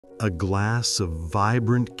A glass of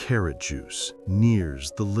vibrant carrot juice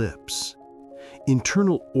nears the lips.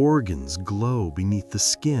 Internal organs glow beneath the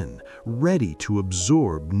skin, ready to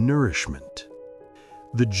absorb nourishment.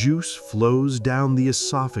 The juice flows down the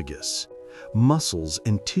esophagus. Muscles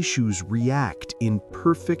and tissues react in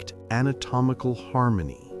perfect anatomical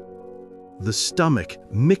harmony. The stomach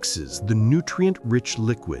mixes the nutrient-rich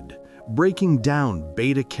liquid, breaking down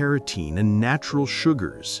beta-carotene and natural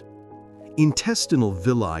sugars. Intestinal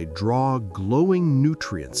villi draw glowing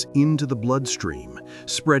nutrients into the bloodstream,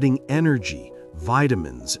 spreading energy,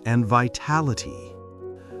 vitamins, and vitality.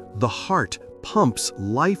 The heart pumps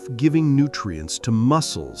life-giving nutrients to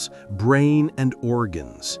muscles, brain, and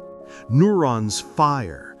organs. Neurons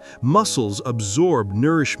fire, muscles absorb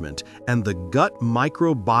nourishment, and the gut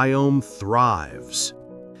microbiome thrives.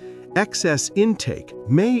 Excess intake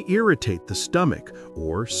may irritate the stomach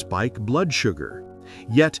or spike blood sugar.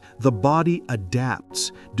 Yet the body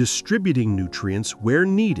adapts, distributing nutrients where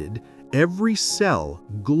needed, every cell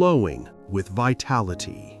glowing with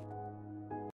vitality.